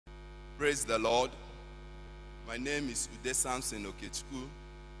Praise the Lord. My name is Ude Samson Okechukwu.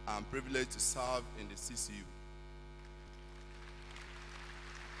 I'm privileged to serve in the CCU.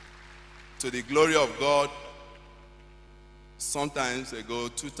 To the glory of God, sometimes ago,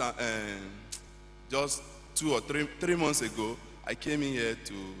 just 2 or 3 months ago, I came in here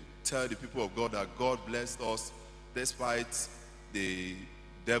to tell the people of God that God blessed us despite the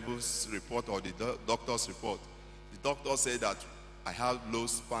devil's report or the doctor's report. The doctor said that I have low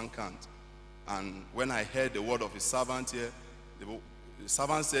sperm count. And when I heard the word of his servant here, the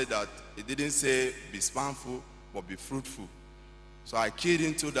servant said that he didn't say be spermful, but be fruitful. So I keyed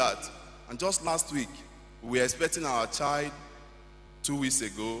into that. And just last week, we were expecting our child 2 weeks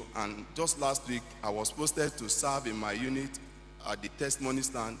ago. And just last week, I was posted to serve in my unit at the testimony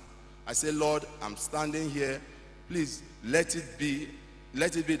stand. I said, Lord, I'm standing here. Please let it be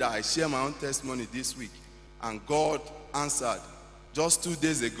that I share my own testimony this week. And God answered. Just 2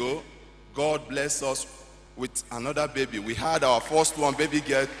 days ago, God blessed us with another baby. We had our first one, baby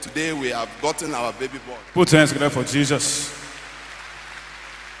girl. Today we have gotten our baby boy. Put your hands together for Jesus.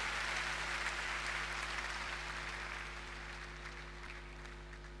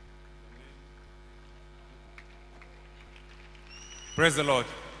 Praise the Lord.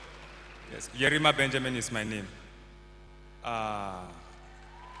 Yes, Yerima Benjamin is my name.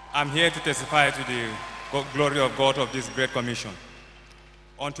 I'm here to testify to the glory of God of this Great Commission.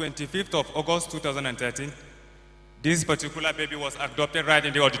 On 25th of August 2013, this particular baby was adopted right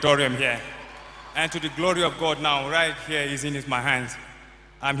in the auditorium here. And to the glory of God now, right here is in my hands.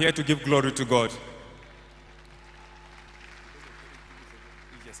 I'm here to give glory to God.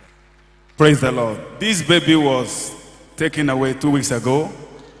 Yes, sir. Praise the Lord. This baby was taken away 2 weeks ago.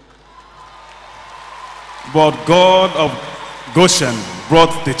 But God of Goshen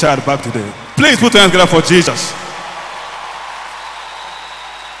brought the child back today. Please put your hands together for Jesus.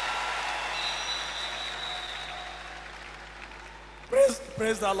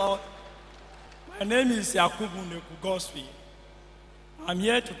 Praise the Lord. My name is Yakubu Nekugoswi. I'm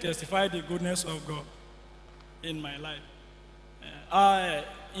here to testify the goodness of God in my life.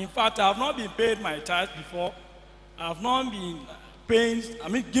 In fact, I have not been paid my tithe before. I have not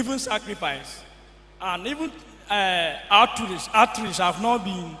been given sacrifice. And even outreach I have not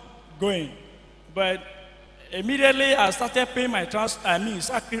been going. But immediately I started paying my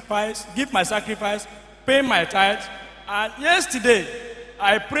sacrifice, give my sacrifice, pay my tithe. And yesterday,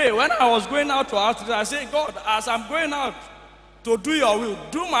 I pray when I was going out to outreach, I said, God, as I'm going out to do your will,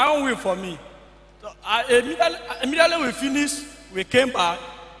 do my own will for me. So immediately we finished, we came back.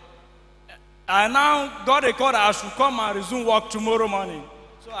 And now God recorded I should come and resume work tomorrow morning.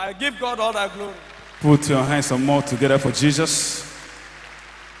 So I give God all that glory. Put your hands some more together for Jesus.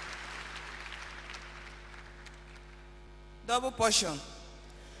 Double portion.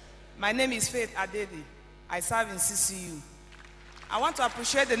 My name is Faith Adedi. I serve in CCU. I want to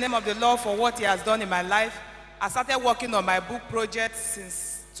appreciate the name of the Lord for what He has done in my life. I started working on my book project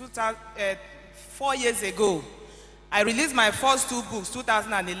since 4 years ago. I released my first 2 books,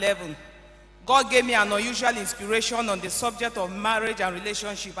 2011. God gave me an unusual inspiration on the subject of marriage and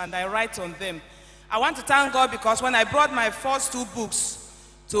relationship, and I write on them. I want to thank God because when I brought my first 2 books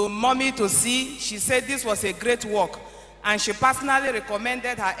to mommy to see, she said this was a great work, and she personally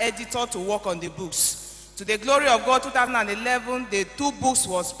recommended her editor to work on the books. To the glory of God, 2011, the 2 books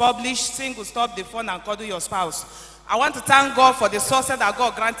was published, Single Stop the Fun and Cuddle Your Spouse. I want to thank God for the success that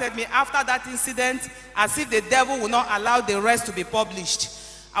God granted me after that incident, as if the devil would not allow the rest to be published.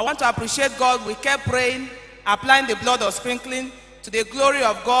 I want to appreciate God. We kept praying, applying the blood of sprinkling. To the glory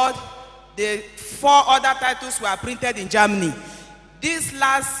of God, the 4 other titles were printed in Germany. These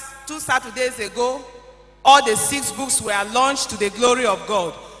last 2 Saturdays ago, all the 6 books were launched to the glory of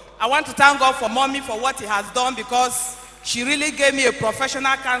God. I want to thank God for mommy for what He has done, because she really gave me a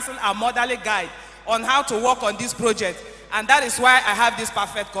professional counsel and motherly guide on how to work on this project. And that is why I have these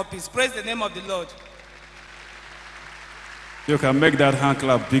perfect copies. Praise the name of the Lord. You can make that hand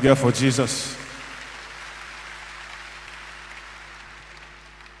clap bigger for Jesus.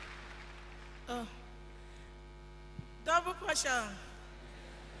 Double portion.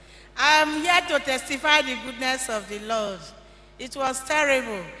 I'm here to testify the goodness of the Lord. It was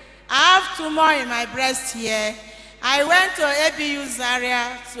terrible. I have tumor in my breast here. I went to ABU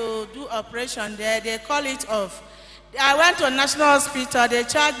Zaria to do operation there. They call it off. I went to National Hospital. They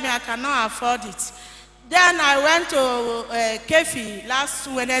charged me. I cannot afford it. Then I went to Kefi last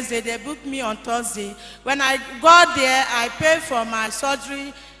Wednesday. They booked me on Thursday. When I got there, I paid for my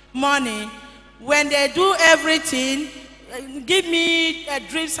surgery money. When they do everything, give me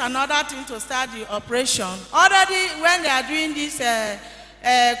drips and other things to start the operation. Already, when they are doing this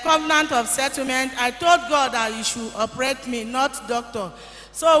covenant of settlement. I told God that He should operate me, not doctor.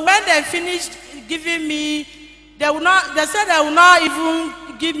 So when they finished giving me, they said they will not even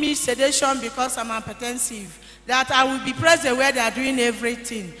give me sedation because I'm hypertensive, that I will be present where they are doing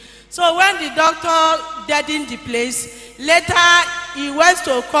everything. So when the doctor deadened the place, later he went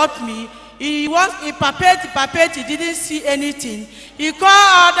to cut me. He palpate, he didn't see anything. He called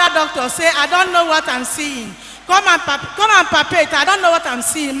other doctors, say, I don't know what I'm seeing. Come and palpate, I don't know what I'm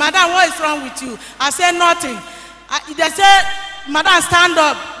seeing. Madam, what is wrong with you? I said, nothing. They said, Madam, stand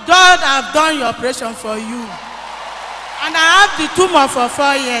up. God have done your operation for you. And I have the tumor for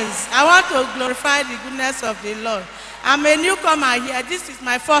 4 years. I want to glorify the goodness of the Lord. I'm a newcomer here. This is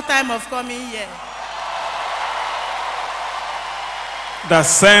my 4th time of coming here. The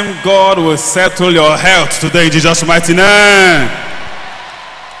same God will settle your health today in Jesus' mighty name.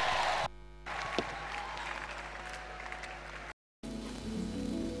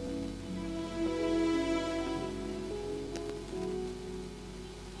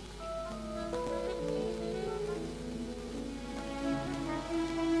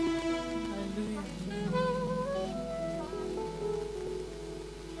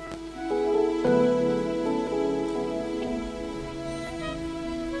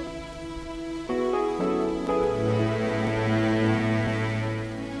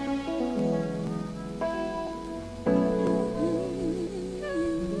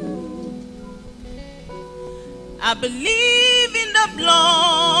 I believe in the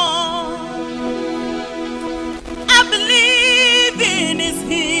blood. I believe in His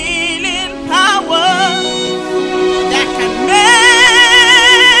healing power that can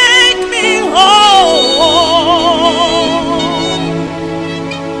make me whole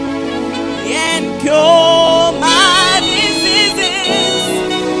and cure my diseases.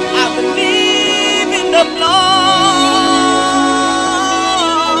 I believe in the blood.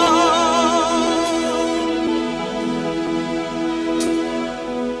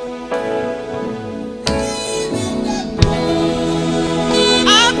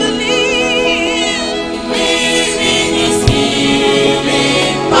 I believe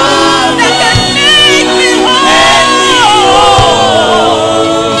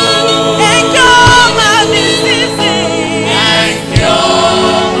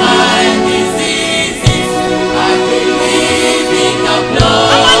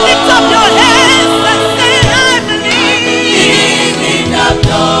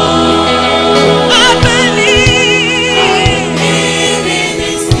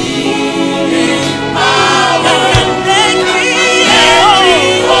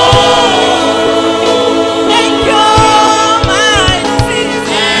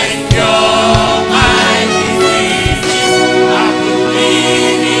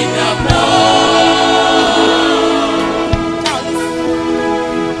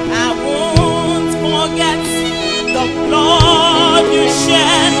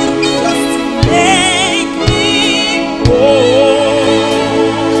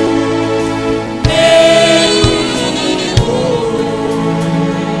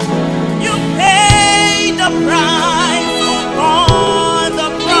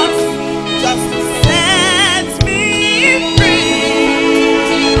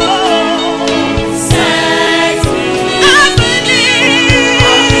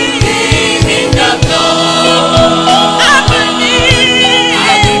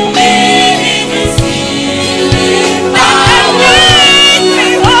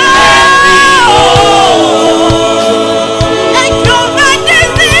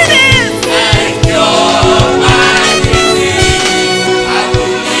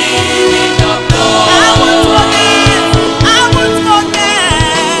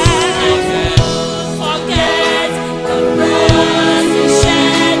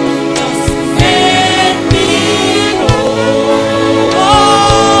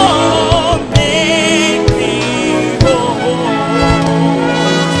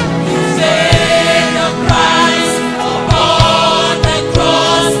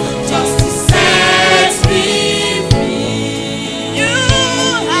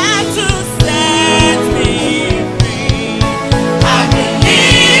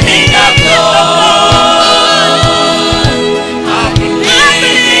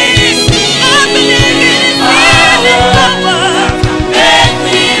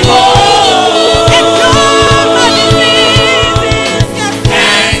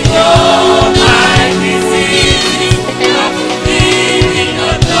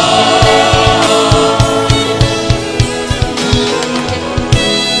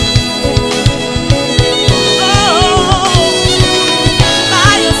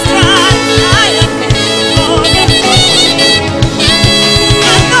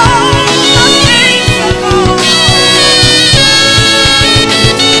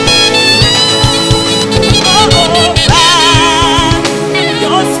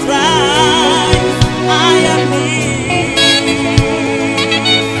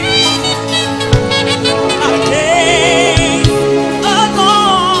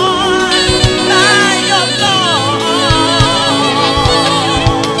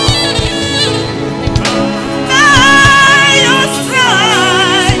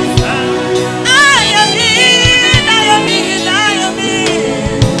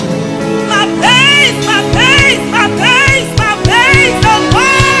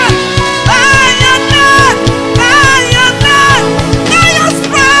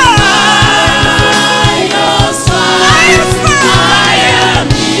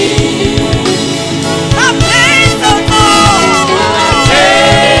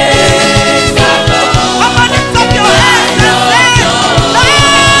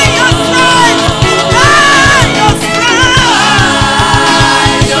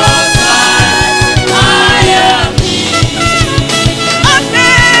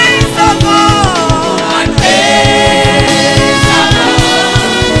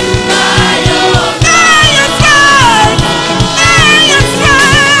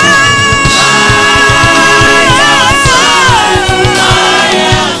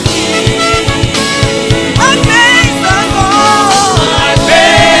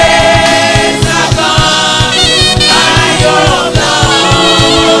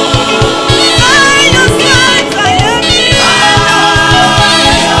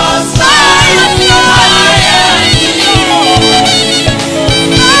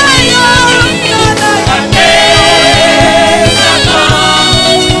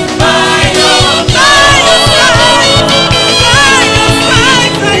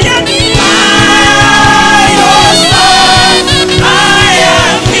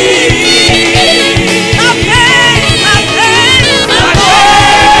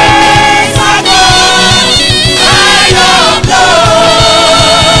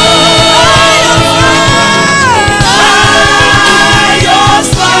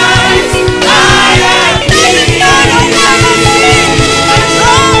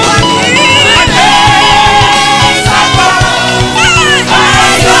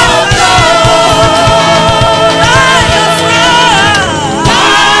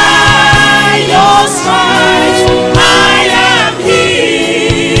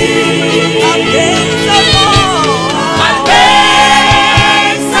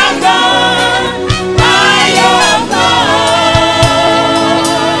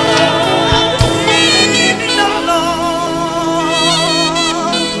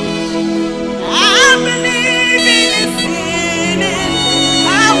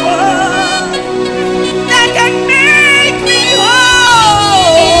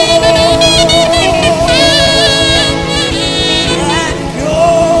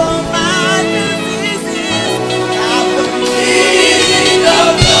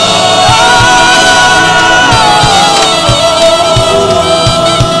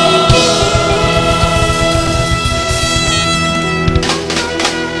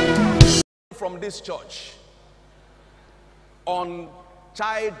this church on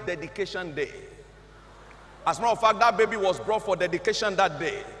child dedication day. As a matter of fact, that baby was brought for dedication that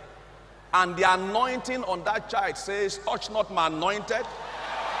day. And the anointing on that child says, touch not my anointed,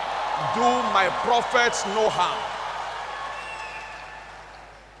 do my prophets no harm.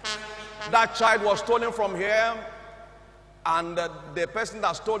 That child was stolen from here, and the person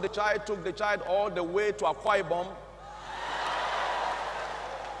that stole the child took the child all the way to Balm.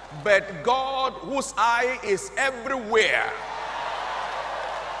 But God, whose eye is everywhere,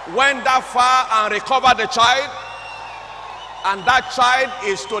 went that far and recovered the child, and that child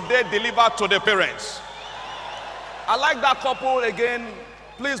is today delivered to the parents. I like that couple again.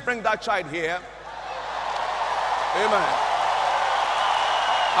 Please bring that child here. Amen.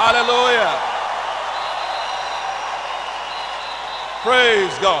 Hallelujah.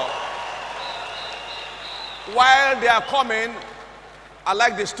 Praise God. While they are coming, I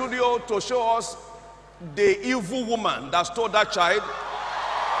like the studio to show us the evil woman that stole that child.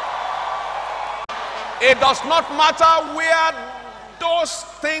 It does not matter where those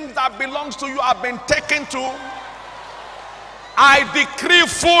things that belongs to you have been taken to. I decree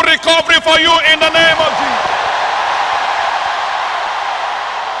full recovery for you in the name of Jesus.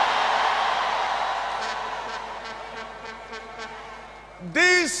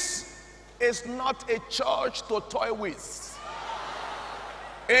 This is not a church to toy with.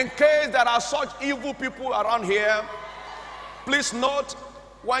 In case there are such evil people around here, please note,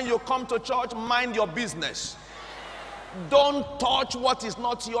 when you come to church, mind your business. Don't touch what is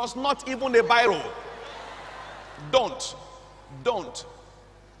not yours, not even a Bible. Don't.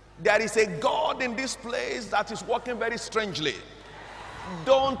 There is a God in this place that is working very strangely.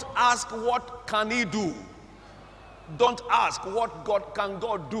 Don't ask what can he do. Don't ask what can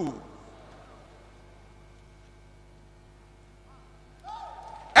God do.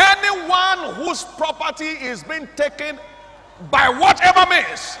 Anyone whose property is being taken by whatever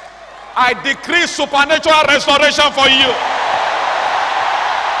means, I decree supernatural restoration for you.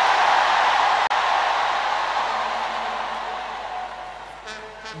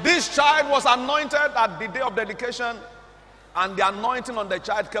 This child was anointed at the day of dedication, and the anointing on the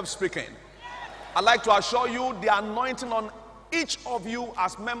child kept speaking. I'd like to assure you, the anointing on each of you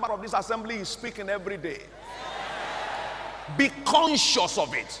as member of this assembly is speaking every day. Be conscious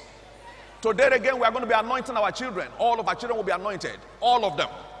of it. Today again, we are going to be anointing our children. All of our children will be anointed. All of them.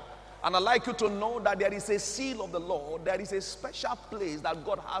 And I'd like you to know that there is a seal of the Lord. There is a special place that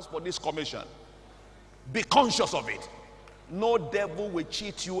God has for this commission. Be conscious of it. No devil will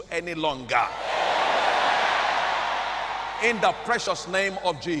cheat you any longer. In the precious name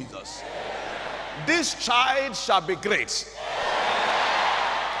of Jesus. This child shall be great.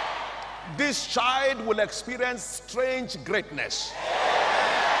 This child will experience strange greatness.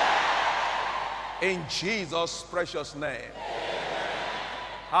 In Jesus' precious name.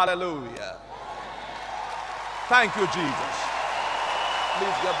 Hallelujah. Thank you, Jesus.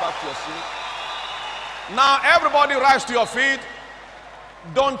 Please get back to your seat. Now, everybody rise to your feet.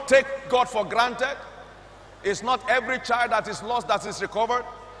 Don't take God for granted. It's not every child that is lost that is recovered.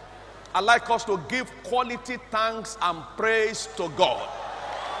 I'd like us to give quality thanks and praise to God.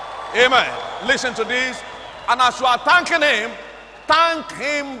 Amen. Listen to this. And as you are thanking him, thank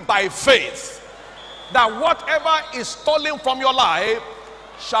him by faith, that whatever is stolen from your life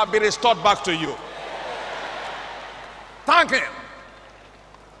shall be restored back to you. Thank him.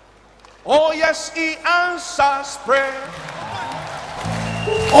 Oh yes, he answers prayer.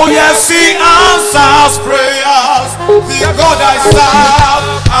 Oh yes, he answers prayers. The God I serve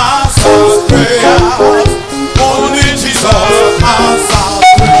answers prayers. Only Jesus answers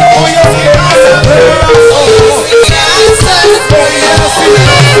prayers. Oh yes, he answers prayers. Oh yes, he answers prayers.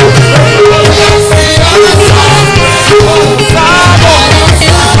 Oh yes, he answers prayers.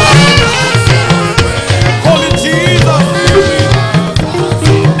 Holy Jesus.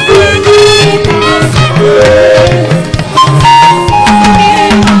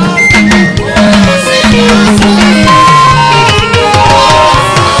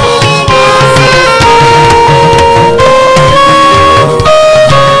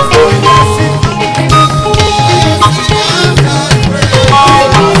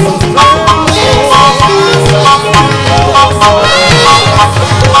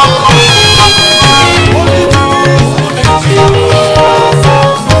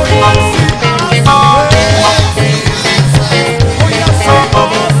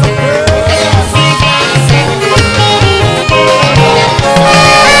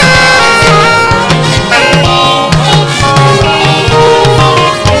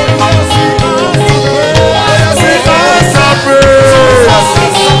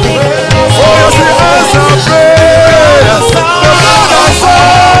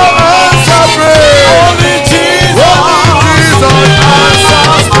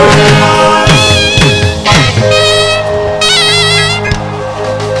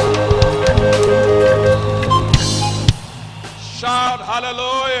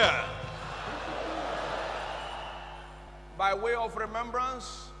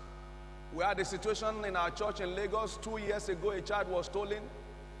 We had a situation in our church in Lagos 2 years ago. A child was stolen,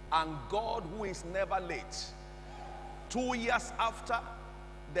 and God, who is never late, 2 years after,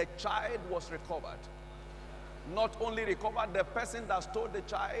 the child was recovered. Not only recovered, the person that stole the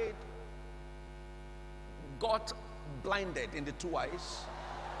child got blinded in the 2 eyes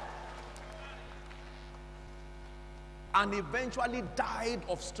and eventually died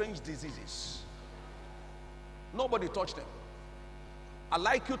of strange diseases. Nobody touched him. I'd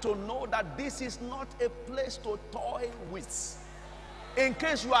like you to know that this is not a place to toy with. In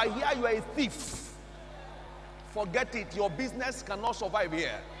case you are here, you are a thief, forget it. Your business cannot survive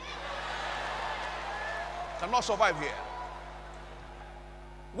here. Cannot survive here.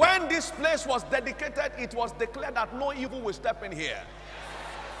 When this place was dedicated, it was declared that no evil will step in here.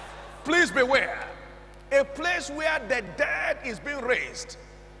 Please beware. A place where the dead is being raised.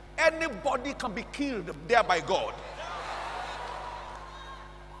 Anybody can be killed there by God.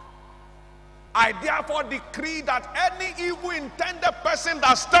 I therefore decree that any evil intended person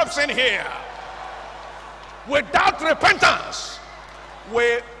that steps in here without repentance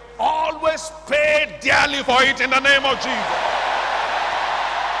will always pay dearly for it in the name of Jesus.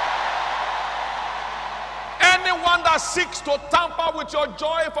 Anyone that seeks to tamper with your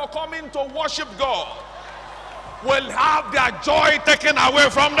joy for coming to worship God will have their joy taken away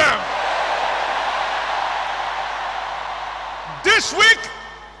from them. This week,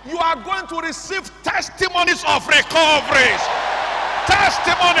 you are going to receive testimonies of recoveries.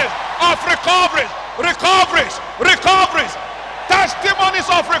 Testimonies of recoveries. Recoveries. Recoveries. Testimonies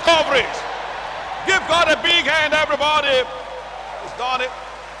of recoveries. Give God a big hand, everybody. He's done it.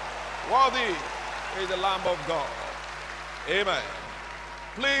 Worthy is the Lamb of God. Amen.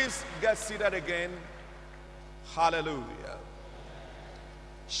 Please get seated again. Hallelujah.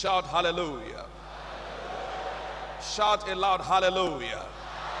 Shout hallelujah. Shout a loud hallelujah.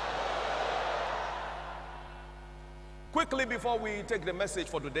 Quickly, before we take the message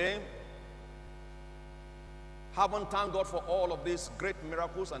for today, haven't thanked God for all of these great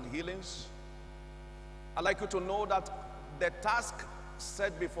miracles and healings. I'd like you to know that the task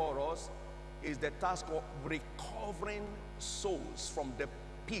set before us is the task of recovering souls from the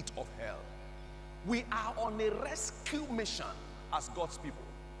pit of hell. We are on a rescue mission as God's people.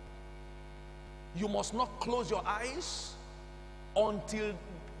 You must not close your eyes until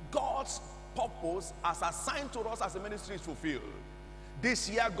God's purpose as assigned to us as a ministry is fulfilled. This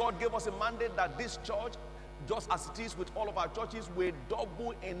year, God gave us a mandate that this church, just as it is with all of our churches, will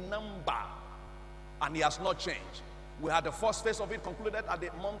double in number, and He has not changed. We had the first phase of it concluded at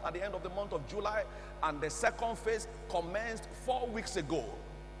the end of the month of July, and the second phase commenced 4 weeks ago.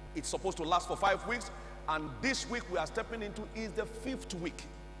 It's supposed to last for 5 weeks, and this week we are stepping into is the 5th week.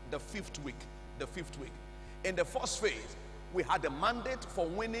 The 5th week. The 5th week. In the first phase, we had a mandate for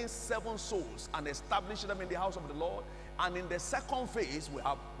winning 7 souls and establishing them in the house of the Lord. And in the second phase, we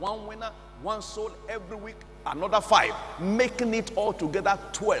have 1 winner, 1 soul every week, another 5, making it all together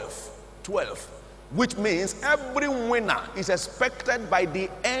 12. 12. Which means every winner is expected by the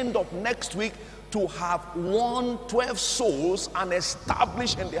end of next week to have won 12 souls and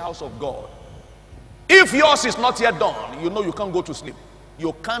established in the house of God. If yours is not yet done, you know you can't go to sleep.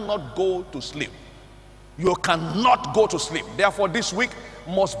 You cannot go to sleep. You cannot go to sleep. Therefore, this week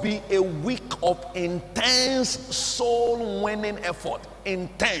must be a week of intense soul winning effort.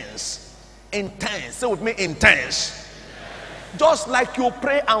 Intense. Intense. Say with me, intense. Just like you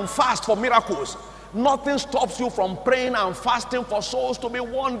pray and fast for miracles, nothing stops you from praying and fasting for souls to be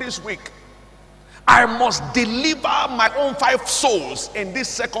won this week. I must deliver my own 5 souls in this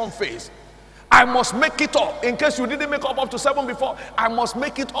second phase. I must make it up. In case you didn't make up to 7 before, I must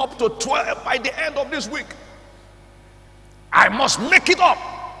make it up to 12 by the end of this week. I must make it up.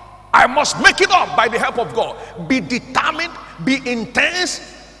 I must make it up by the help of God. Be determined, be intense,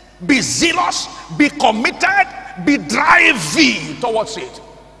 be zealous, be committed, be driving towards it.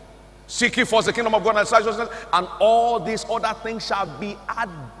 Seek ye first the kingdom of God and His righteousness, and all these other things shall be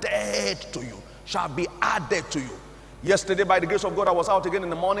added to you. Shall be added to you. Yesterday, by the grace of God, I was out again in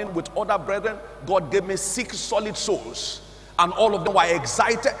the morning with other brethren. God gave me 6 solid souls, and all of them were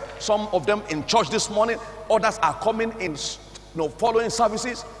excited. Some of them in church this morning, others are coming in, following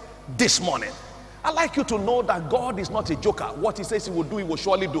services this morning. I'd like you to know that God is not a joker. What He says He will do, He will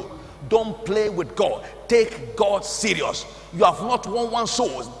surely do. Don't play with God. Take God serious. You have not won 1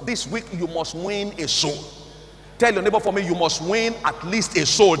 soul. This week, you must win a soul. Tell your neighbor for me, you must win at least a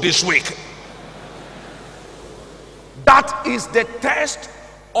soul this week. That is the test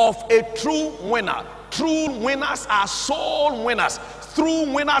of a true winner. True winners are soul winners.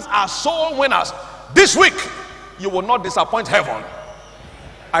 True winners are soul winners. This week, you will not disappoint heaven.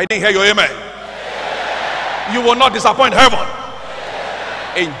 I didn't hear your amen. You will not disappoint heaven.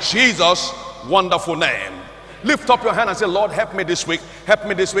 In Jesus' wonderful name. Lift up your hand and say, Lord, help me this week. Help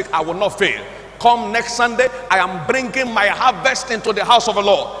me this week. I will not fail. Come next Sunday, I am bringing my harvest into the house of the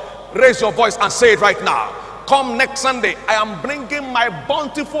Lord. Raise your voice and say it right now. Come next Sunday, I am bringing my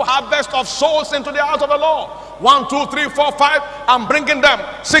bountiful harvest of souls into the house of the Lord. 1, 2, 3, 4, 5, I'm bringing them.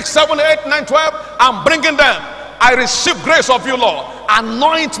 6, 7, 8, 9, 12, I'm bringing them. I receive grace of you, Lord.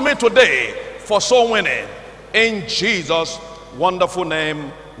 Anoint me today for soul winning. In Jesus' wonderful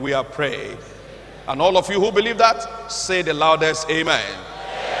name we are prayed. And all of you who believe that, say the loudest amen.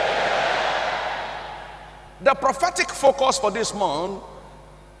 The prophetic focus for this month,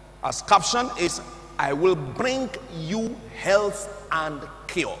 as caption, is I will bring you health and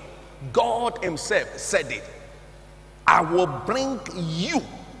cure. God himself said it. I will bring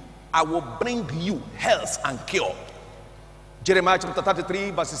you health and cure. Jeremiah chapter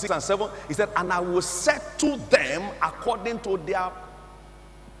 33 verses 6 and 7, he said, and I will settle them according to their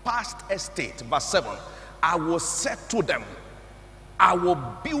past estate. Verse 7, I will settle them, I will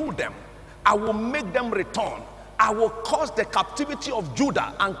build them, I will make them return. I will cause the captivity of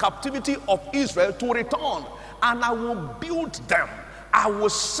Judah and captivity of Israel to return, and I will build them, I will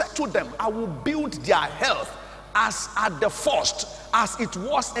settle them, I will build their health as at the first, as it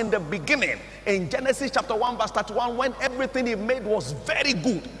was in the beginning. In Genesis chapter 1 verse 31, when everything he made was very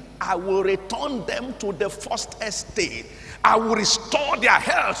good, I will return them to the first estate. I will restore their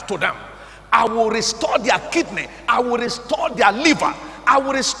health to them. I will restore their kidney. I will restore their liver. I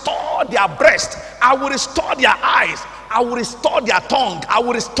will restore their breast. I will restore their eyes. I will restore their tongue. I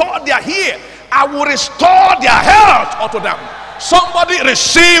will restore their ear. I will restore their health unto them. Somebody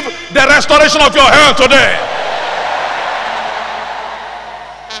receive the restoration of your health today.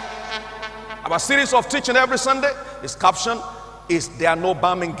 Our series of teaching every Sunday, its caption is There Are No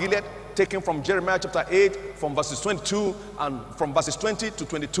Balm in Gilead, taken from Jeremiah chapter 8 from verses 22 and from verses 20 to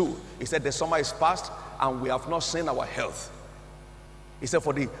 22. He said the summer is past and we have not seen our health. He said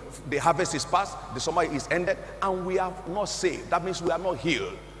for the harvest is past, the summer is ended, and we have not saved. That means we are not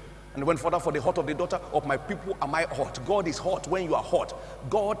healed. And went further, for the heart of the daughter of my people am I hot. God is hot when you are hot.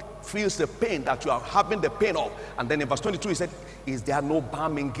 God feels the pain that you are having the pain of. And then in verse 22 he said, is there no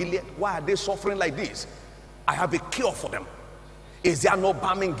balm in Gilead? Why are they suffering like this? I have a cure for them. Is there no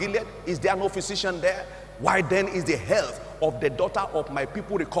balm in Gilead? Is there no physician there? Why then is the health of the daughter of my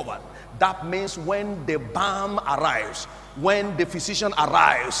people recovered? That means when the balm arrives, when the physician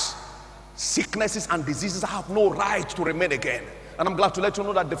arrives, sicknesses and diseases have no right to remain again. And I'm glad to let you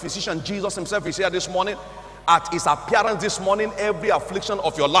know that the physician Jesus himself is here this morning. At his appearance this morning, every affliction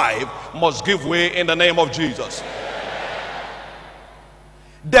of your life must give way in the name of Jesus.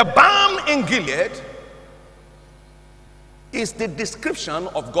 The balm in Gilead is the description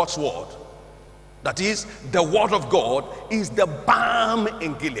of God's word. That is, the word of God is the balm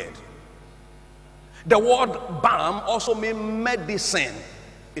in Gilead. The word balm also means medicine.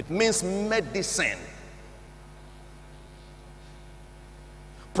 It means medicine.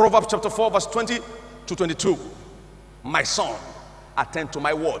 Proverbs chapter 4 verse 20 to 22. My son, attend to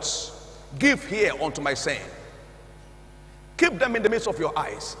my words. Give ear unto my saying. Keep them in the midst of your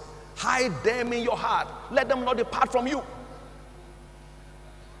eyes. Hide them in your heart. Let them not depart from you.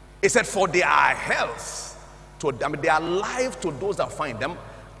 It said, for they are health to them, they are life to those that find them,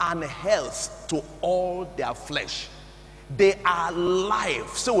 and health to all their flesh. They are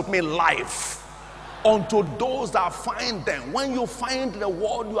life. Say with me, life. Unto those that find them. When you find the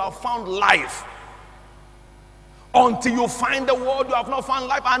word, you have found life. Until you find the word, you have not found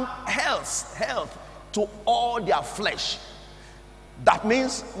life. And health to all their flesh. That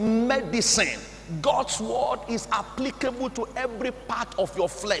means medicine. God's word is applicable to every part of your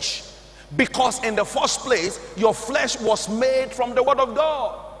flesh, because in the first place your flesh was made from the word of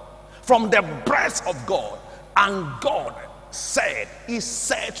God, from the breath of God. And God said, he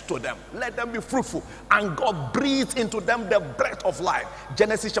said to them, let them be fruitful, and God breathed into them the breath of life.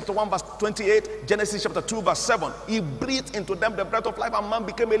 Genesis chapter 1 verse 28, Genesis chapter 2 verse 7, he breathed into them the breath of life, and man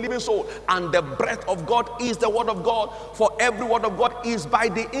became a living soul. And the breath of God is the word of God, for every word of God is by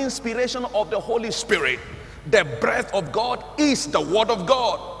the inspiration of the Holy Spirit. The breath of God is the word of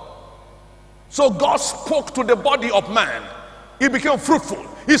God. So God spoke to the body of man, he became fruitful.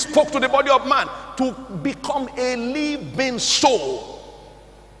 He spoke to the body of man to become a living soul.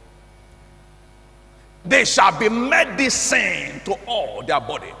 They shall be medicine to all their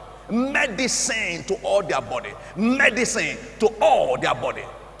body. Medicine to all their body. Medicine to all their body.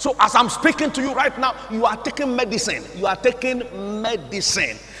 So as I'm speaking to you right now, you are taking medicine. You are taking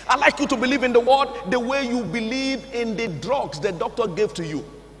medicine. I'd like you to believe in the word the way you believe in the drugs the doctor gave to you.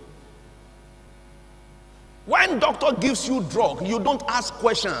 When doctor gives you drug, you don't ask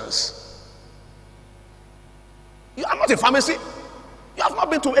questions. You are not a pharmacy. You have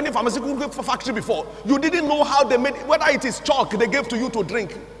not been to any pharmaceutical factory before. You didn't know how they made it, whether it is chalk they gave to you to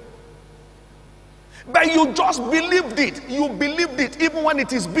drink. But you just believed it. You believed it. Even when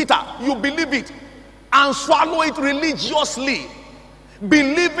it is bitter, you believe it. And swallow it religiously,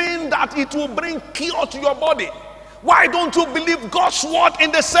 believing that it will bring cure to your body. Why don't you believe God's word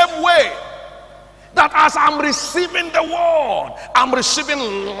in the same way? That as I'm receiving the word, I'm receiving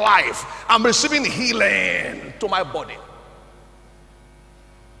life, I'm receiving healing to my body.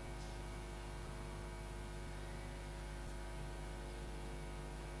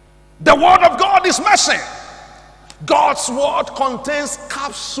 The word of God is mercy. God's word contains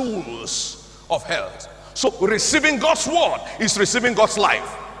capsules of health. So receiving God's word is receiving God's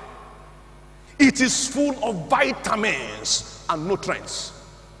life. It is full of vitamins and nutrients.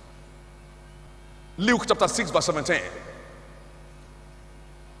 Luke chapter 6 verse 17.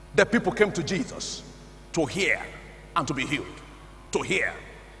 The people came to Jesus to hear and to be healed. To hear.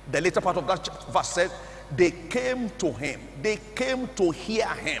 The later part of that verse said, they came to him. They came to hear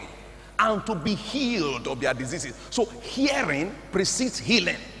him and to be healed of their diseases. So hearing precedes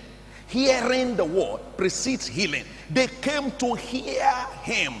healing. Hearing the word precedes healing. They came to hear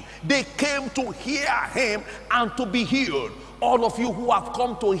him. They came to hear him and to be healed. All of you who have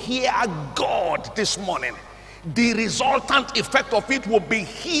come to hear God this morning, the resultant effect of it will be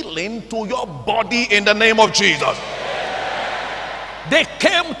healing to your body in the name of Jesus. They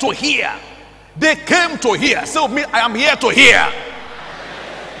came to hear. They came to hear. Say with me, I am here to hear.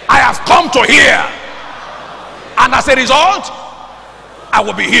 I have come to hear. And as a result, I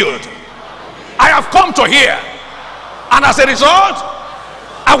will be healed. I have come to hear. And as a result,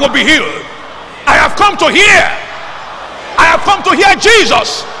 I will be healed. I have come to hear. I have come to hear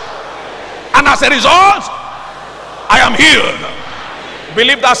Jesus. And as a result, I am healed.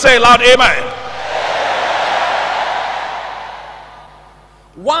 Believe that, say loud, amen.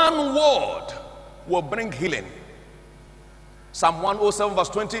 One word will bring healing. Psalm 107 verse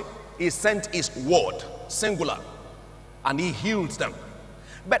 20, he sent his word, singular, and he healed them.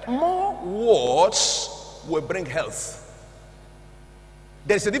 But more words will bring health.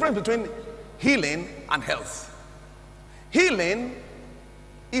 There is a difference between healing and health. Healing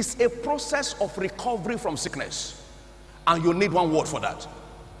is a process of recovery from sickness, and you need one word for that.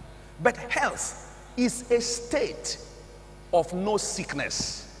 But health is a state of no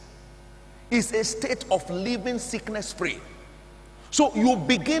sickness. It's a state of living sickness free. So you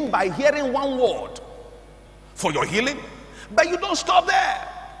begin by hearing one word for your healing, but you don't stop there.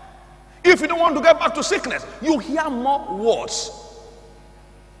 If you don't want to get back to sickness, you hear more words.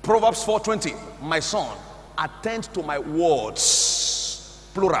 Proverbs 4:20, my son, attend to my words,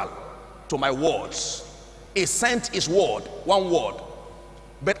 plural, to my words. He sent his word, one word,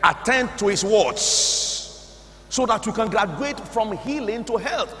 but attend to his words so that you can graduate from healing to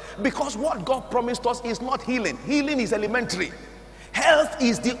health. Because what God promised us is not healing. Healing is elementary. Health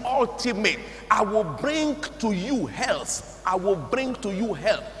is the ultimate. I will bring to you health. I will bring to you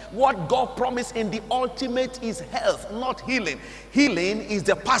health. What God promised in the ultimate is health, not healing. Healing is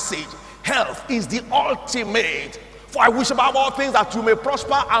the passage. Health is the ultimate. For I wish above all things that you may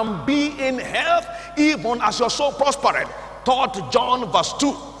prosper and be in health, even as your soul prospered. 3 John verse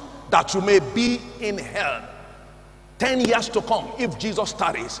 2, that you may be in health. 10 years to come, if Jesus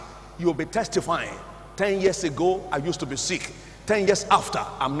tarries, you'll be testifying. 10 years ago, I used to be sick. 10 years after,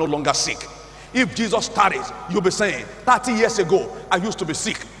 I'm no longer sick. If Jesus tarries, you'll be saying, 30 years ago, I used to be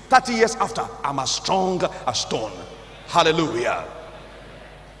sick. 30 years after, I'm as strong as stone. Hallelujah.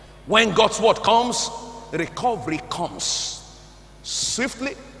 When God's word comes, recovery comes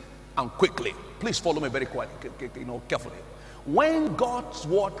swiftly and quickly. Please follow me very quietly, carefully. When God's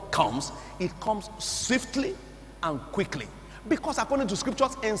word comes, it comes swiftly and quickly. Because according to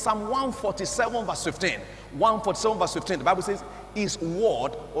scriptures in Psalm 147 verse 15, 147 verse 15, the Bible says, his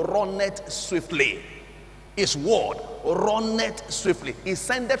word runneth swiftly. His word runneth swiftly. He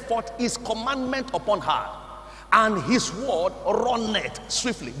sendeth forth his commandment upon her, and his word runneth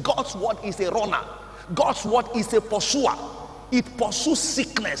swiftly. God's word is a runner. God's word is a pursuer. It pursues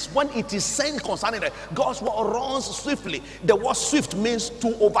sickness. When it is sent concerning it, God's word runs swiftly. The word swift means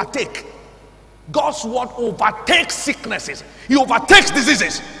to overtake. God's word overtakes sicknesses. He overtakes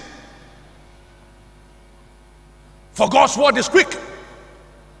diseases. For God's word is quick.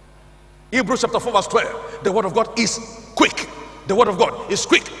 Hebrews chapter 4 verse 12. The word of God is quick. The word of God is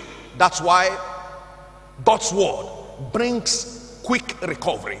quick. That's why God's word brings quick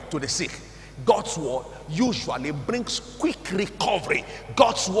recovery to the sick. God's word, usually brings quick recovery.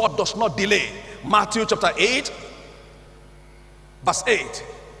 God's word does not delay. Matthew chapter 8, verse 8.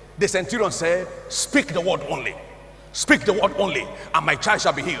 The centurion said, speak the word only. Speak the word only, and my child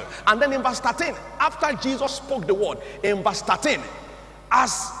shall be healed. And then in verse 13, after Jesus spoke the word, in verse 13,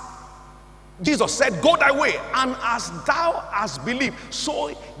 as Jesus said, go thy way, and as thou hast believed,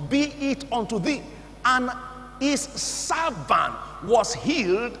 so be it unto thee. And his servant was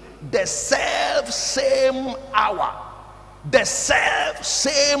healed the self same hour. The self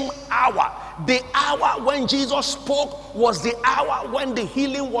same hour. The hour when Jesus spoke was the hour when the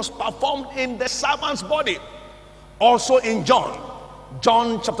healing was performed in the servant's body. Also in John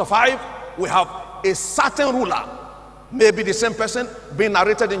chapter 5, we have a certain ruler, maybe the same person, being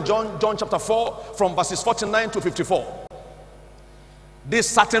narrated in John chapter 4 from verses 49 to 54. This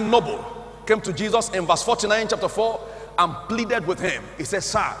certain noble came to Jesus in verse 49 chapter 4 and pleaded with him. He said,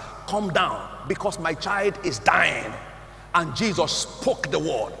 sir, come down, because my child is dying. And Jesus spoke the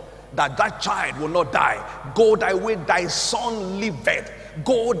word that child will not die. Go thy way, thy son liveth.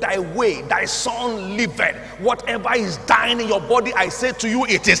 Go thy way, thy son liveth. Whatever is dying in your body, I say to you,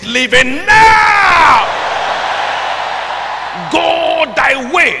 it is living now. Go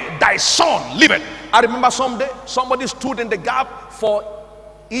thy way, thy son liveth. I remember someday somebody stood in the gap for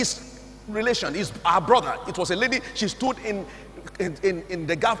his relation, our brother. It was a lady. She stood in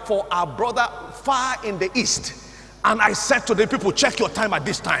the gap for our brother far in the east. And I said to the people, check your time at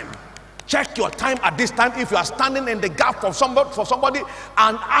this time. Check your time at this time. If you are standing in the gap for somebody,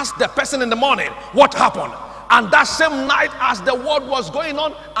 and ask the person in the morning what happened. And that same night, as the word was going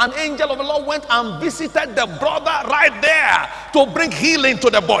on, an angel of the Lord went and visited the brother right there to bring healing to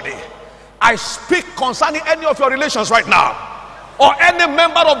the body. I speak concerning any of your relations right now, or any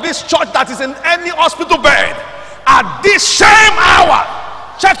member of this church that is in any hospital bed at this same hour.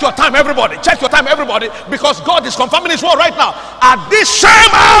 Check your time, everybody. Check your time, everybody, because God is confirming his word right now. At this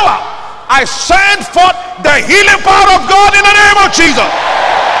same hour, I send forth the healing power of God in the name of Jesus.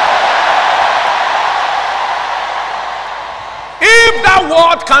 If that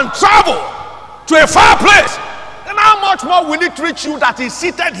word can travel to a far place, then how much more will it reach you that is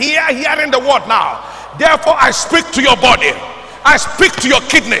seated here, hearing the word now? Therefore, I speak to your body. I speak to your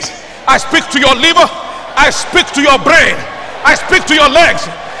kidneys. I speak to your liver. I speak to your brain. I speak to your legs.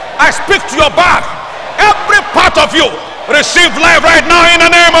 I speak to your back. Every part of you receive life right now in the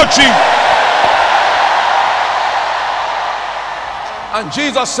name of Jesus. And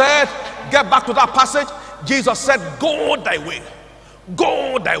Jesus said, get back to that passage. Jesus said, go thy way.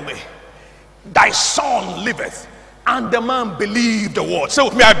 Go thy way. Thy son liveth. And the man believed the word. Say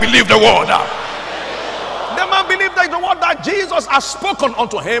with me, I believe the word. The man believed the word that Jesus has spoken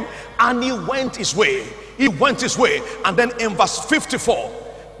unto him, and he went his way. He went his way. And then in verse 54,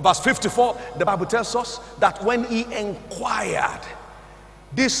 the Bible tells us that when he inquired,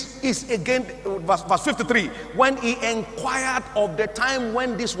 this is again verse 53, when he inquired of the time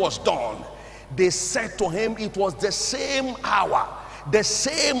when this was done, they said to him, it was the same hour, the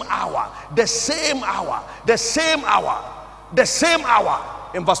same hour, the same hour, the same hour, the same hour.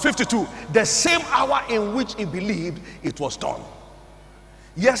 In verse 52, the same hour in which he believed, it was done.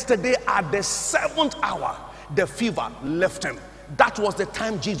 Yesterday at the 7th hour, the fever left him. That was the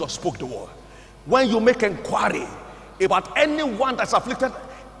time Jesus spoke the word. When you make inquiry about anyone that's afflicted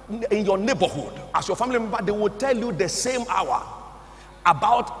in your neighborhood, as your family member, they will tell you the same hour.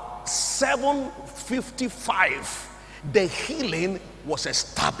 About 7:55, the healing was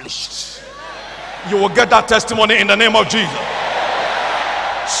established. You will get that testimony in the name of Jesus.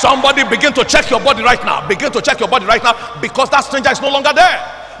 Somebody begin to check your body right now. Begin to check your body right now, because that stranger is no longer there.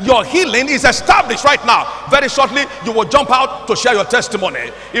 Your healing is established right now. Very shortly, you will jump out to share your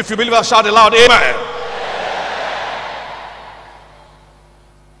testimony. If you believe that, shout aloud, amen.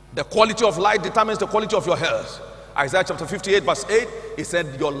 The quality of light determines the quality of your health. Isaiah chapter 58 verse 8, he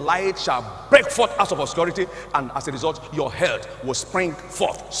said, your light shall break forth out of obscurity, and as a result, your health will spring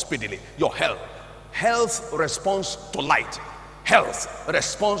forth speedily. Your health responds to light. Health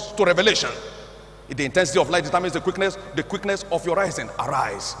responds to revelation. The intensity of light determines the quickness of your rising.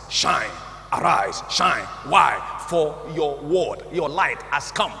 Arise, shine, arise, shine. Why? For your word, your light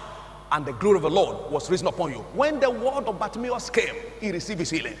has come, and the glory of the Lord was risen upon you. When the word of Bartimaeus came, he received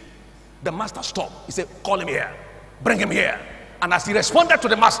his healing. The master stopped. He said, call him here, bring him here. And as he responded to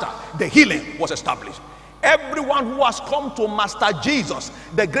the master, the healing was established. Everyone who has come to Master Jesus,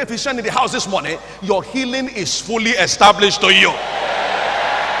 the great physician in the house this morning, your healing is fully established to you.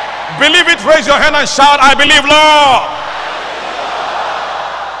 Believe it, raise your hand and shout, I believe, Lord.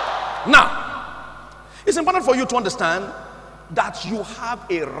 Now, it's important for you to understand that you have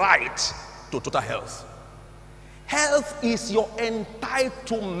a right to total health. Health is your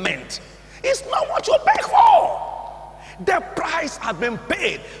entitlement. It's not what you beg for. The price has been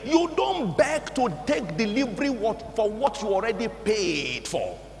paid. You don't beg to take delivery for what you already paid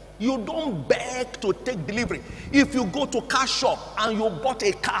for. You don't beg to take delivery. If you go to car shop and you bought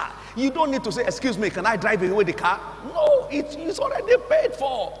a car, you don't need to say, excuse me, can I drive away the car? No, it's already paid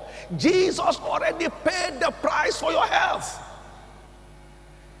for. Jesus already paid the price for your health.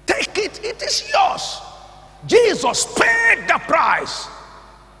 Take it, it is yours. Jesus paid the price.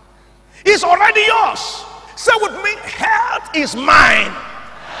 It's already yours. Say with me, health is mine.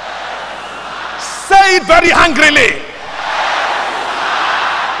 Say it very angrily,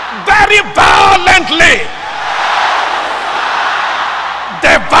 very violently.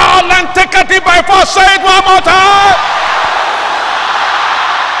 The violent take it by force. Say it one more time.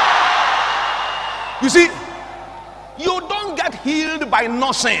 You see, you don't get healed by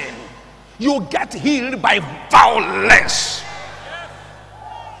nursing. You get healed by violence.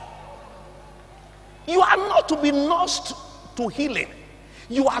 You are not to be nursed to healing.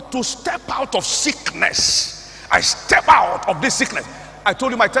 You are to step out of sickness. I step out of this sickness. I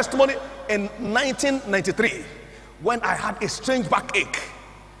told you my testimony in 1993 when I had a strange backache.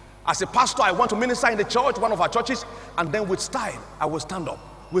 As a pastor, I went to minister in the church, one of our churches, and then with style, I would stand up.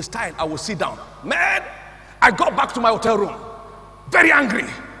 With style, I would sit down. Man, I got back to my hotel room, very angry,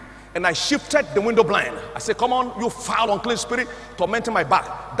 and I shifted the window blind. I said, come on, you foul, unclean spirit, tormenting my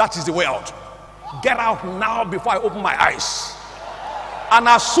back. That is the way out. Get out now before I open my eyes. And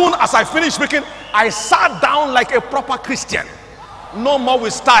as soon as I finished speaking, I sat down like a proper Christian. No more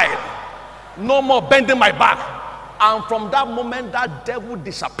with style. No more bending my back. And from that moment, that devil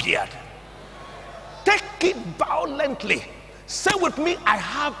disappeared. Take it violently. Say with me, I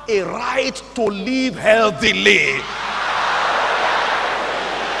have a right to live healthily.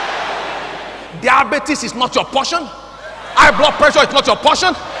 Diabetes is not your portion. High blood pressure is not your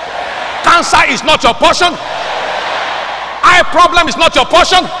portion. Cancer is not your portion. Eye problem is not your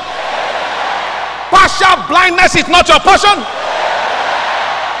portion. Partial blindness is not your portion.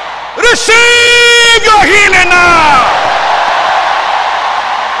 Receive your healing now.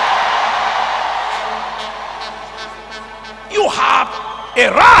 You have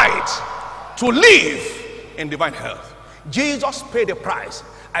a right to live in divine health. Jesus paid a price.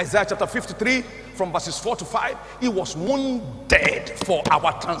 Isaiah chapter 53 from verses 4 to 5. He was wounded for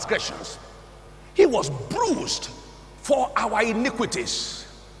our transgressions. He was bruised for our iniquities.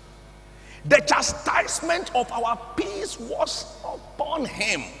 The chastisement of our peace was upon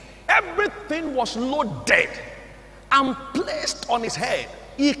him. Everything was loaded and placed on his head.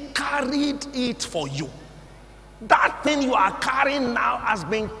 He carried it for you. That thing you are carrying now has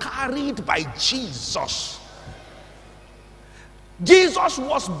been carried by Jesus. Jesus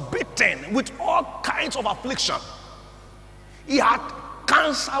was beaten with all kinds of affliction. He had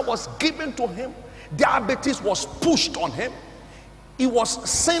cancer was given to him. Diabetes was pushed on him. He was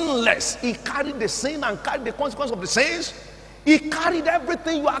sinless. He carried the sin and carried the consequence of the sins. He carried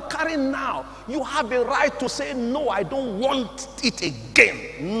everything you are carrying now. You have a right to say, no, I don't want it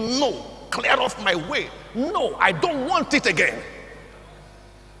again. No, clear off my way. No, I don't want it again.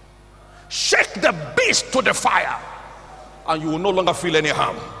 Shake the beast to the fire, and you will no longer feel any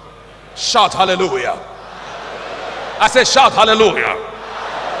harm. Shout hallelujah. I say shout hallelujah.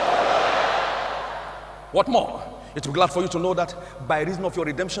 What more? It will be glad for you to know that by reason of your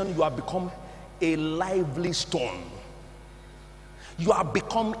redemption, you have become a lively stone. You have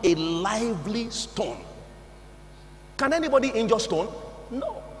become a lively stone. Can anybody injure stone?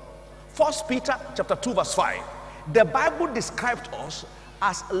 No. 1 Peter chapter 2 verse 5. The Bible described us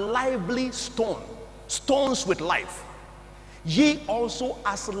as lively stone, stones with life. Ye also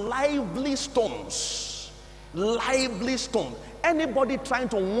as lively stones. Lively stone. Anybody trying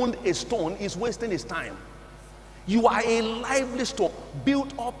to wound a stone is wasting his time. You are a lively stone.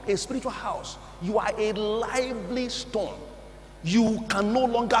 Build up a spiritual house. You are a lively stone. You can no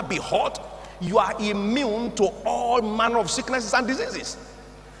longer be hurt. You are immune to all manner of sicknesses and diseases.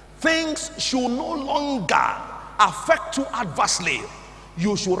 Things should no longer affect you adversely.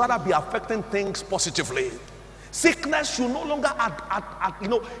 You should rather be affecting things positively. Sickness should no longer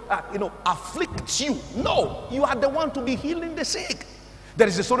afflict you. No, you are the one to be healing the sick. There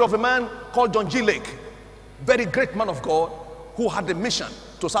is a story of a man called John Gilead, very great man of God, who had a mission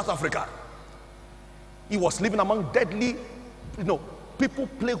to South Africa. He was living among deadly, people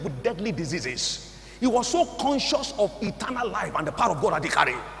plagued with deadly diseases. He was so conscious of eternal life and the power of God that he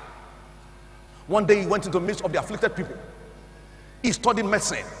carried. One day he went into the midst of the afflicted people. He studied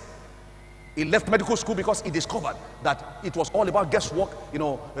medicine. He left medical school because he discovered that it was all about guesswork. You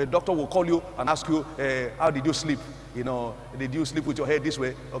know, a doctor will call you and ask you, how did you sleep? You know, did you sleep with your head this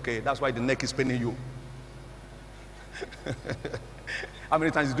way? Okay, that's why the neck is paining you. How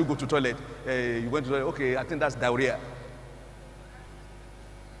many times did you go to the toilet? You went to the toilet, okay, I think that's diarrhea.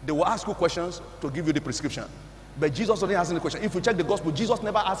 They will ask you questions to give you the prescription. But Jesus doesn't ask any question. If you check the gospel, Jesus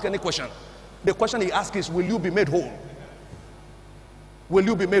never asks any question. The question he asks is, will you be made whole? Will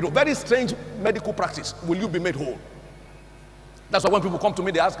you be made whole? Very strange medical practice. Will you be made whole? That's why when people come to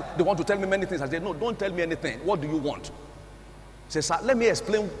me, they want to tell me many things. I say, no, don't tell me anything. What do you want? He says, sir, let me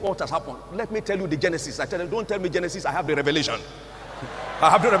explain what has happened. Let me tell you the Genesis. I tell them, don't tell me Genesis. I have the revelation. I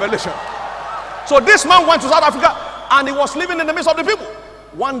have the revelation. So this man went to South Africa and he was living in the midst of the people.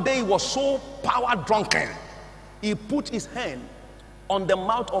 One day he was so power drunken. He put his hand on the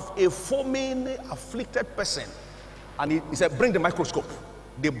mouth of a foaming, afflicted person. And he said, bring the microscope.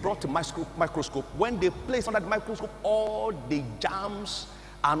 They brought the microscope. When they placed under the microscope, all the germs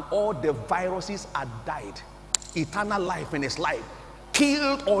and all the viruses had died. Eternal life in his life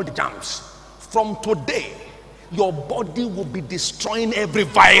killed all the germs. From today, your body will be destroying every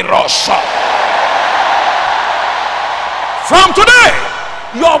virus. From today,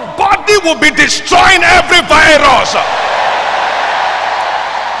 your body will be destroying every virus.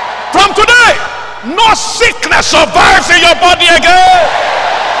 From today, no sickness survives in your body again.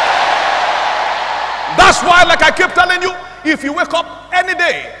 That's why, like I keep telling you, if you wake up any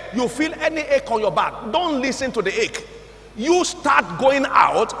day, you feel any ache on your back, don't listen to the ache. You start going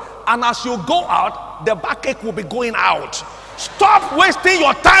out, and as you go out, the backache will be going out. Stop wasting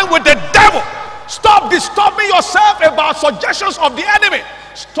your time with the devil. Stop disturbing yourself about suggestions of the enemy.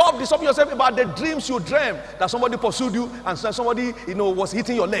 Stop disturbing yourself about the dreams you dreamed that somebody pursued you and somebody, was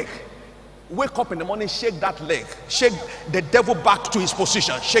hitting your leg. Wake up in the morning, shake that leg, shake the devil back to his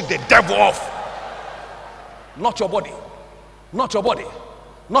position, shake the devil off. Not your body, not your body,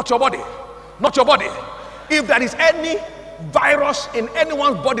 not your body, not your body. If there is any virus in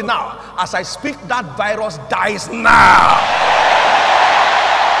anyone's body now, as I speak, that virus dies now.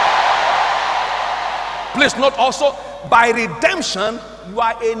 Please note also, by redemption, you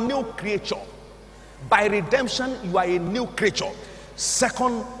are a new creature. By redemption, you are a new creature.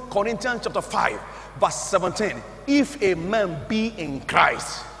 2 Corinthians chapter 5, verse 17. If a man be in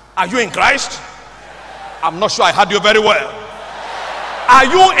Christ, are you in Christ? I'm not sure I heard you very well. Are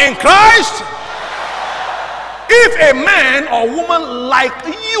you in Christ? If a man or woman like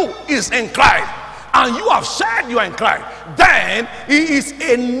you is in Christ, and you have said you are in Christ, then he is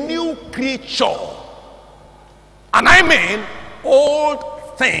a new creature. And I mean,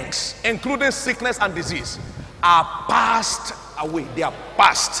 old things, including sickness and disease, are passed away. They are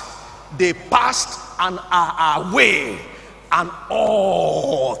past. They passed and are away. And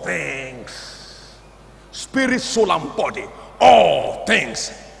all things, spirit, soul, and body, all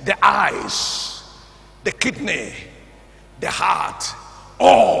things, the eyes, the kidney, the heart,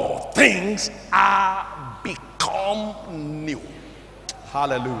 all things are become new.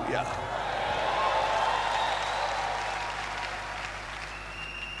 Hallelujah.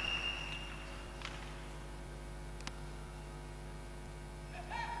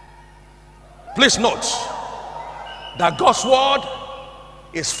 Please note that God's word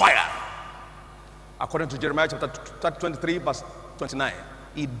is fire. According to Jeremiah chapter 23, verse 29,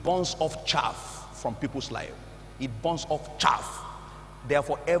 it burns off chaff from people's life. It burns off chaff.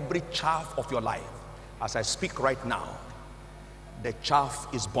 Therefore, every chaff of your life, as I speak right now, the chaff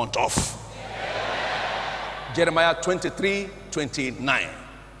is burnt off. Jeremiah 23, 29.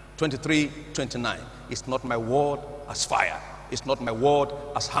 23, 29. It's not my word as fire. It's not my word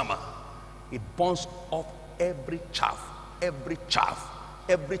as hammer. It burns off every chaff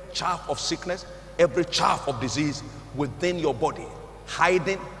of sickness, every chaff of disease within your body,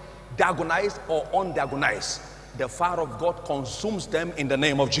 hiding, diagonized or undiagonized. The fire of God consumes them in the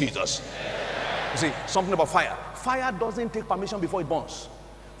name of Jesus. You see, something about fire. Fire doesn't take permission before it burns.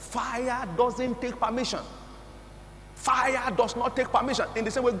 Fire doesn't take permission. Fire does not take permission. In the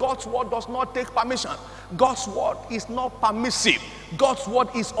same way, God's word does not take permission. God's word is not permissive. God's word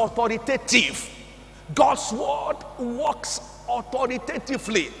is authoritative. God's word works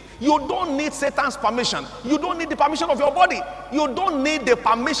authoritatively. You don't need Satan's permission. You don't need the permission of your body. You don't need the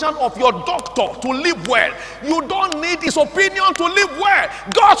permission of your doctor to live well. You don't need his opinion to live well.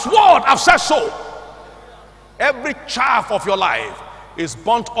 God's word has said so. Every chaff of your life is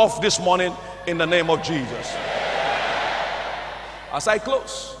burnt off this morning in the name of Jesus. As I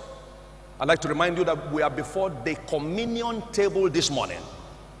close, I'd like to remind you that we are before the communion table this morning.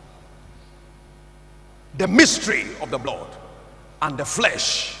 The mystery of the blood and the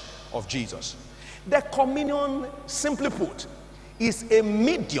flesh of Jesus. The communion, simply put, is a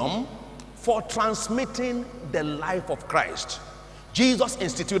medium for transmitting the life of Christ. Jesus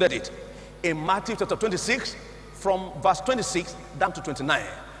instituted it in Matthew chapter 26, from verse 26 down to 29.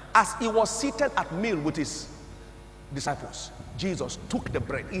 As he was seated at meal with his disciples, Jesus took the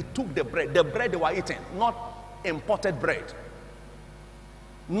bread. He took the bread they were eating, not imported bread.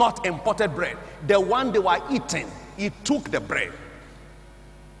 Not imported bread. The one they were eating, he took the bread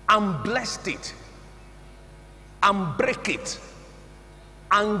and blessed it and break it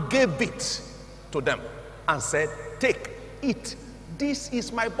and gave it to them and said, take, eat. This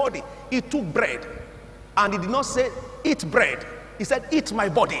is my body. He took bread and he did not say, eat bread. He said, eat my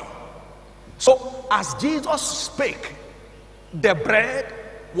body. So as Jesus spake, the bread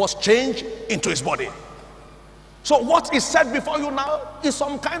was changed into his body. So what is said before you now is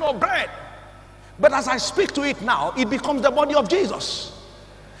some kind of bread. But as I speak to it now, it becomes the body of Jesus.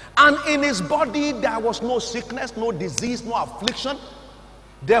 And in his body there was no sickness, no disease, no affliction.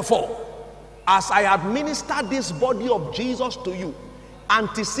 Therefore, as I administer this body of Jesus to you,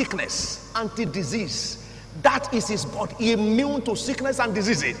 anti-sickness, anti-disease, that is his body, immune to sickness and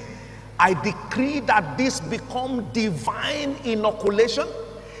diseases. I decree that this become divine inoculation,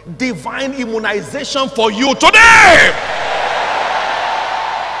 divine immunization for you today.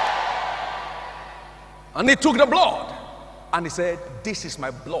 And he took the blood and he said, this is my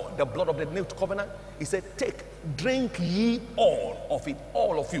blood, the blood of the new covenant. He said, take, drink ye all of it,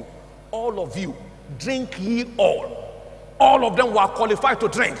 all of you, drink ye all. All of them were qualified to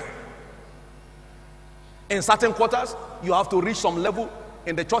drink. In certain quarters, you have to reach some level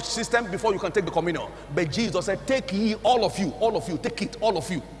in the church system before you can take the communion. But Jesus said, take ye, all of you, take it, all of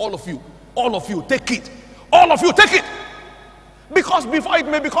you, take it, all of you, take it. Because before it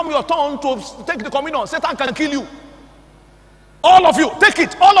may become your turn to take the communion, Satan can kill you. All of you, take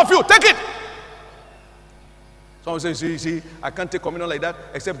it, all of you, take it. Someone says, see, I can't take communion like that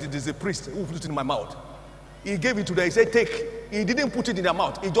except it is a priest who put it in my mouth. He gave it to them, he said, take. He didn't put it in their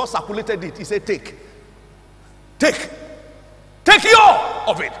mouth, he just circulated it. He said, take. Take ye all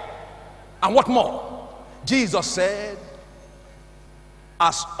of it. And what more? Jesus said,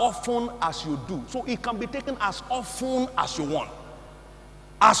 as often as you do. So it can be taken as often as you want.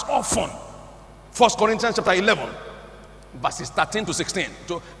 As often. 1 Corinthians chapter 11, verses 13 to 16.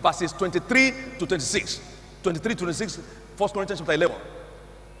 So verses 23 to 26. 23 to 26, 1 Corinthians chapter 11.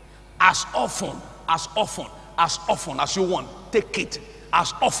 As often as you want, take it.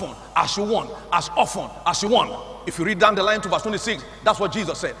 As often as you want, as often as you want. If you read down the line to verse 26, that's what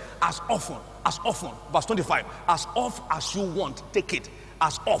Jesus said. As often, verse 25, as oft as you want, take it.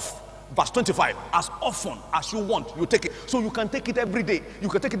 As oft, verse 25, as often as you want, you take it. So you can take it every day. You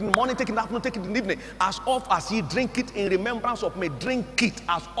can take it in the morning, take it in the afternoon, take it in the evening. As oft as ye drink it in remembrance of me, drink it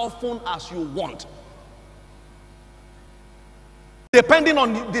as often as you want. Depending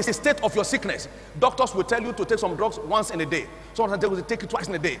on the state of your sickness, doctors will tell you to take some drugs once in a day. Sometimes they will take it twice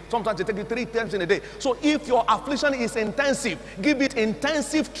in a day. Sometimes they take it 3 times in a day. So if your affliction is intensive, give it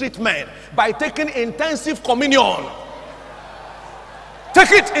intensive treatment by taking intensive communion.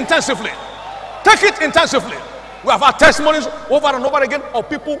 Take it intensively. Take it intensively. We have had testimonies over and over again of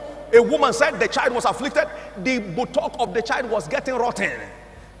people. A woman said the child was afflicted. The buttock of the child was getting rotten.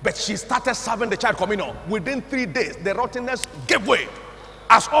 But she started serving the child communion. Within 3 days, the rottenness gave way.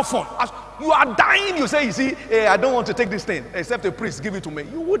 As often as you are dying, you say, you see, hey, I don't want to take this thing, except the priest give it to me.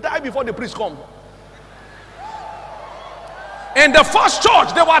 You will die before the priest comes. In the first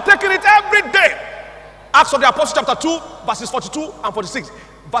church, they were taking it every day. Acts of the Apostles chapter 2, verses 42 and 46.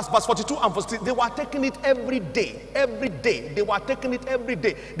 Verse 42 and 46, they were taking it every day. Every day. They were taking it every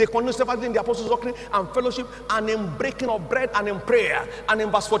day. They continued steadfastly in the apostles' doctrine and fellowship and in breaking of bread and in prayer. And in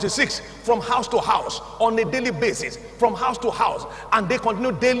verse 46, from house to house, on a daily basis, from house to house. And they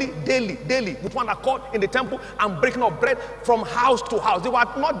continued daily, with one accord in the temple and breaking of bread from house to house. They were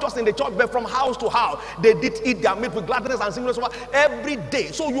not just in the church, but from house to house. They did eat their meat with gladness and singleness every day.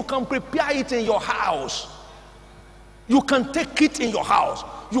 So you can prepare it in your house. You can take it in your house.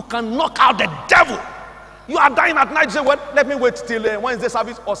 You can knock out the devil. You are dying at night. You say, well, let me wait till Wednesday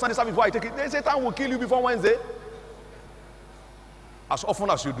service or Sunday service before I take it. Then Satan will kill you before Wednesday. As often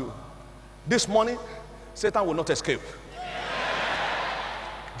as you do. This morning, Satan will not escape.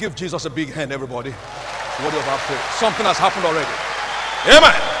 Give Jesus a big hand, everybody. What do you have to? Something has happened already.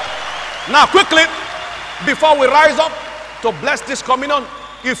 Amen. Now, quickly, before we rise up to bless this communion,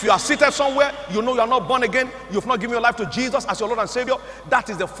 if you are seated somewhere, you know you are not born again, you've not given your life to Jesus as your Lord and Savior, that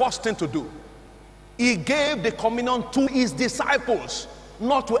is the first thing to do. He gave the communion to his disciples,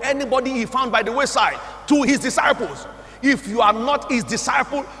 not to anybody he found by the wayside, to his disciples. If you are not his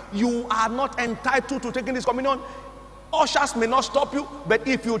disciple, you are not entitled to taking this communion. Ushers may not stop you, but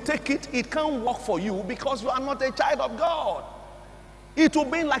if you take it, it can't work for you because you are not a child of God. It will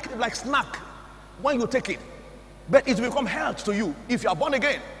be like snack when you take it, but it will become health to you if you are born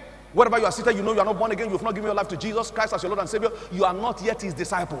again. Wherever you are seated, you know you are not born again. You have not given your life to Jesus Christ as your Lord and Savior. You are not yet his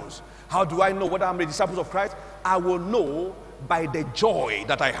disciples. How do I know whether I'm a disciple of Christ? I will know by the joy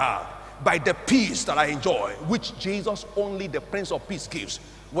that I have, by the peace that I enjoy, which Jesus only, the Prince of Peace, gives.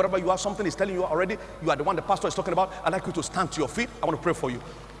 Whatever you have, something is telling you already, you are the one the pastor is talking about. I'd like you to stand to your feet. I want to pray for you.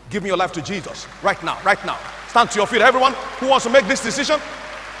 Give me your life to Jesus right now, right now. Stand to your feet. Everyone who wants to make this decision,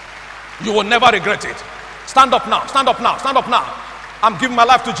 you will never regret it. Stand up now, stand up now, stand up now. I'm giving my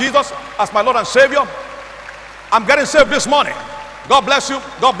life to Jesus as my Lord and Savior. I'm getting saved this morning. God bless you.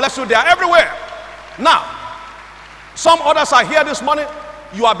 God bless you. They are everywhere. Now, some others are here this morning.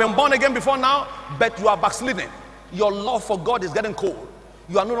 You have been born again before now, but you are backsliding. Your love for God is getting cold.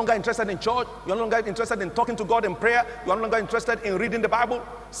 You are no longer interested in church. You are no longer interested in talking to God in prayer. You are no longer interested in reading the Bible.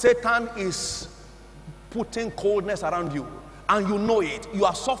 Satan is putting coldness around you, and you know it. You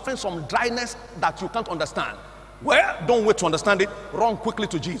are suffering some dryness that you can't understand. Well, don't wait to understand it. Run quickly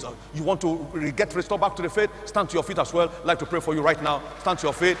to Jesus. You want to get restored back to the faith? Stand to your feet as well. I'd like to pray for you right now. Stand to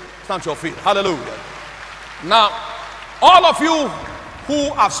your feet. Stand to your feet. Hallelujah. Now, all of you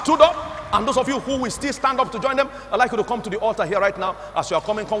who have stood up, and those of you who will still stand up to join them, I'd like you to come to the altar here right now. As you are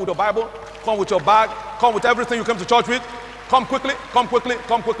coming, come with your Bible, come with your bag, come with everything you came to church with. Come quickly, come quickly,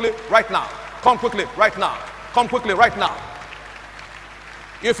 come quickly, right now. Come quickly, right now. Come quickly, right now.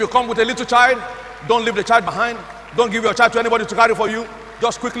 If you come with a little child, don't leave the child behind. Don't give your child to anybody to carry for you.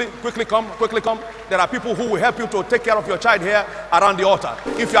 Just quickly come, quickly come. There are people who will help you to take care of your child here around the altar.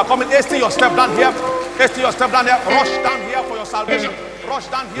 If you are coming, hasten your step down here. Hasten your step down here. Rush down here for your salvation. Rush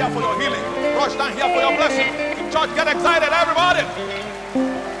down here for your healing. Rush down here for your blessing. Church, get excited, everybody.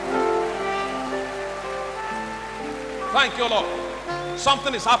 Thank you, Lord.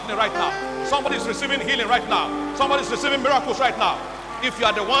 Something is happening right now. Somebody is receiving healing right now. Somebody is receiving miracles right now. If you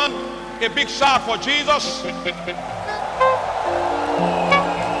are the one, a big shout for Jesus.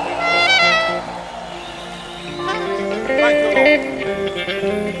 Thank you, Lord.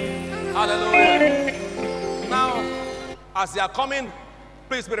 Hallelujah. Now, as they are coming,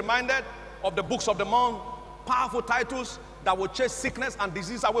 please be reminded of the books of the month, powerful titles that will chase sickness and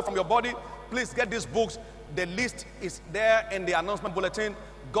disease away from your body. Please get these books. The list is there in the announcement bulletin.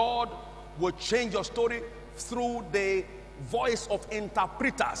 God will change your story through the voice of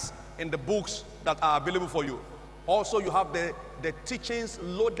interpreters in the books that are available for you. Also, you have the teachings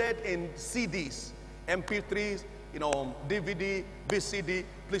loaded in CDs, MP3s, DVD, VCD.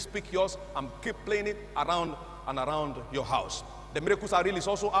 Please pick yours and keep playing it around and around your house. The Miracles Are Real is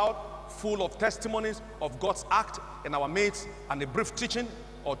also out, full of testimonies of God's act in our midst, and a brief teaching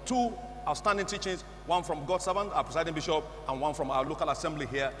or two outstanding teachings, one from God's servant, our presiding bishop, and one from our local assembly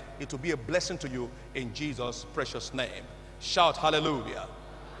here. It will be a blessing to you in Jesus' precious name. Shout hallelujah.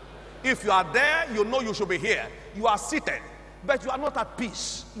 If you are there, you know you should be here. You are seated, but you are not at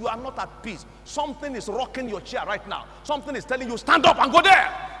peace. You are not at peace. Something is rocking your chair right now. Something is telling you, stand up and go there.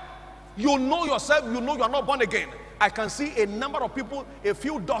 You know yourself, you know you are not born again. I can see a number of people, a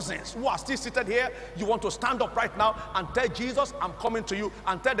few dozens, who are still seated here. You want to stand up right now and tell Jesus, I'm coming to you,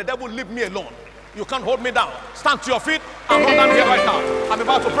 and tell the devil, leave me alone. You can't hold me down. Stand to your feet and run down here right now. I'm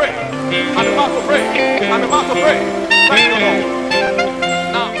about to pray. I'm about to pray. I'm about to pray. Thank you, Lord.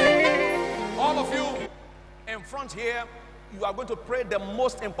 Now, all of you in front here, you are going to pray the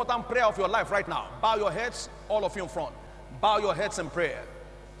most important prayer of your life right now. Bow your heads, all of you in front. Bow your heads in prayer.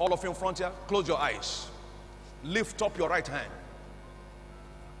 All of you in front here, close your eyes. Lift up your right hand.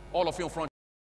 All of you in front.